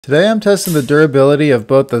Today I'm testing the durability of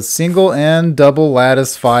both the single and double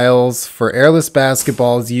lattice files for airless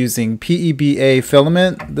basketballs using PEBA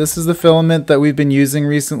filament. This is the filament that we've been using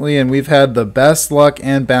recently, and we've had the best luck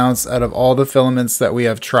and bounce out of all the filaments that we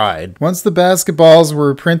have tried. Once the basketballs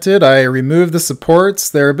were printed, I removed the supports.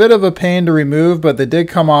 They're a bit of a pain to remove, but they did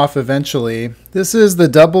come off eventually. This is the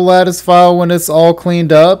double lattice file when it's all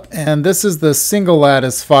cleaned up, and this is the single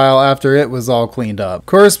lattice file after it was all cleaned up. Of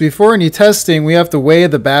course, before any testing, we have to weigh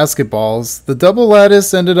the basketballs. The double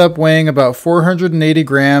lattice ended up weighing about 480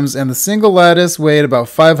 grams, and the single lattice weighed about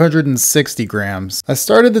 560 grams. I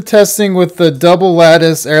started the testing with the double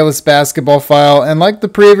lattice airless basketball file, and like the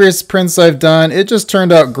previous prints I've done, it just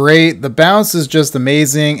turned out great. The bounce is just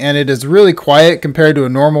amazing, and it is really quiet compared to a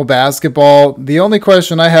normal basketball. The only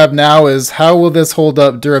question I have now is how will this hold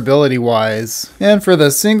up durability wise? And for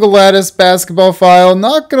the single lattice basketball file,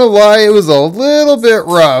 not gonna lie, it was a little bit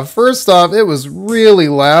rough. First off, it was really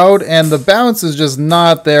loud, and the bounce is just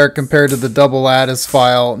not there compared to the double lattice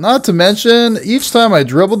file. Not to mention, each time I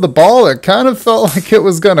dribbled the ball, it kind of felt like it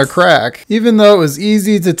was gonna crack. Even though it was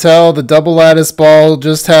easy to tell the double lattice ball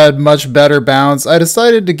just had much better bounce, I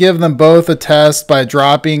decided to give them both a test by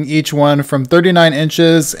dropping each one from 39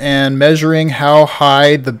 inches and measuring how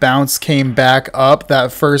high the bounce came back up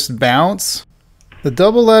that first bounce. The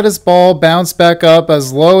double lattice ball bounced back up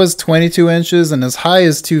as low as 22 inches and as high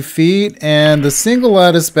as 2 feet, and the single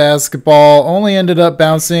lattice basketball only ended up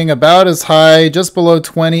bouncing about as high, just below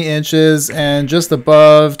 20 inches and just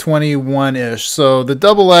above 21-ish. So the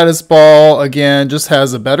double lattice ball, again, just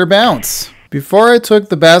has a better bounce. Before I took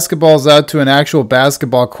the basketballs out to an actual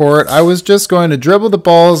basketball court, I was just going to dribble the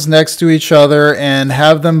balls next to each other and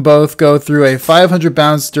have them both go through a 500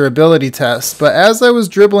 bounce durability test. But as I was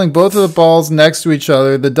dribbling both of the balls next to each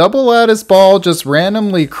other, the double lattice ball just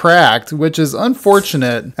randomly cracked, which is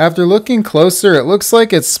unfortunate. After looking closer, it looks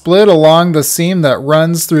like it split along the seam that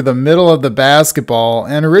runs through the middle of the basketball.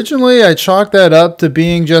 And originally I chalked that up to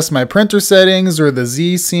being just my printer settings or the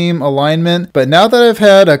Z seam alignment. But now that I've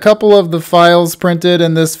had a couple of the files printed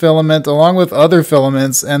in this filament along with other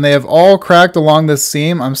filaments, and they have all cracked along this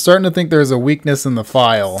seam, I'm starting to think there's a weakness in the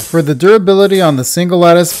file. For the durability on the single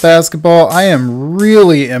lattice basketball, I am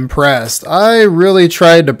really impressed. I really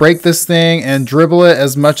tried to break this thing and dribble it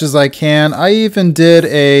as much as I can. I even did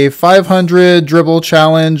a 500 dribble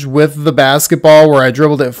challenge with the basketball where I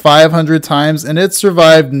dribbled it 500 times and it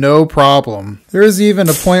survived no problem. There was even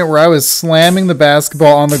a point where I was slamming the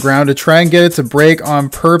basketball on the ground to try and get it to break on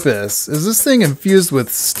purpose. Is this thing infused with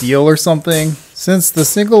steel or something? Since the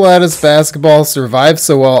single lattice basketball survived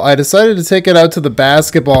so well, I decided to take it out to the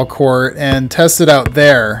basketball court and test it out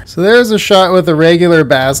there. So there's a shot with a regular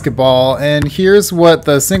basketball, and here's what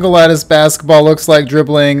the single lattice basketball looks like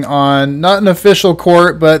dribbling on not an official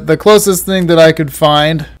court, but the closest thing that I could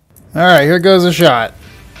find. Alright, here goes a shot.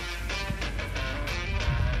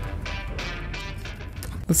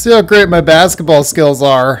 Let's see how great my basketball skills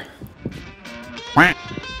are.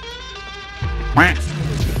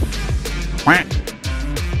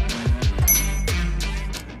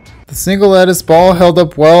 The single lattice ball held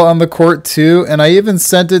up well on the court too, and I even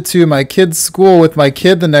sent it to my kid's school with my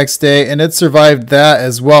kid the next day, and it survived that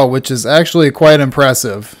as well, which is actually quite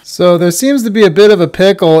impressive. So there seems to be a bit of a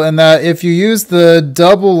pickle in that if you use the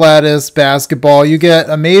double lattice basketball, you get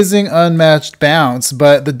amazing unmatched bounce,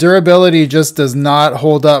 but the durability just does not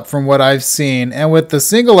hold up from what I've seen. And with the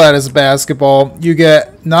single lattice basketball, you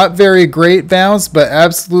get not very great bounce, but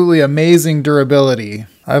absolutely amazing durability.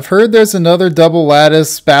 I've heard there's another double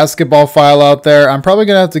lattice basketball file out there. I'm probably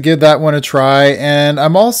going to have to give that one a try, and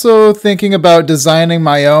I'm also thinking about designing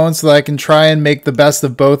my own so that I can try and make the best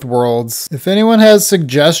of both worlds. If anyone has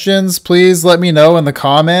suggestions, please let me know in the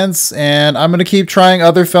comments, and I'm going to keep trying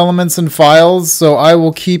other filaments and files, so I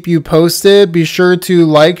will keep you posted. Be sure to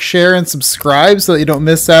like, share, and subscribe so that you don't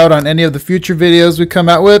miss out on any of the future videos we come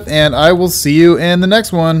out with, and I will see you in the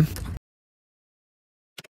next one.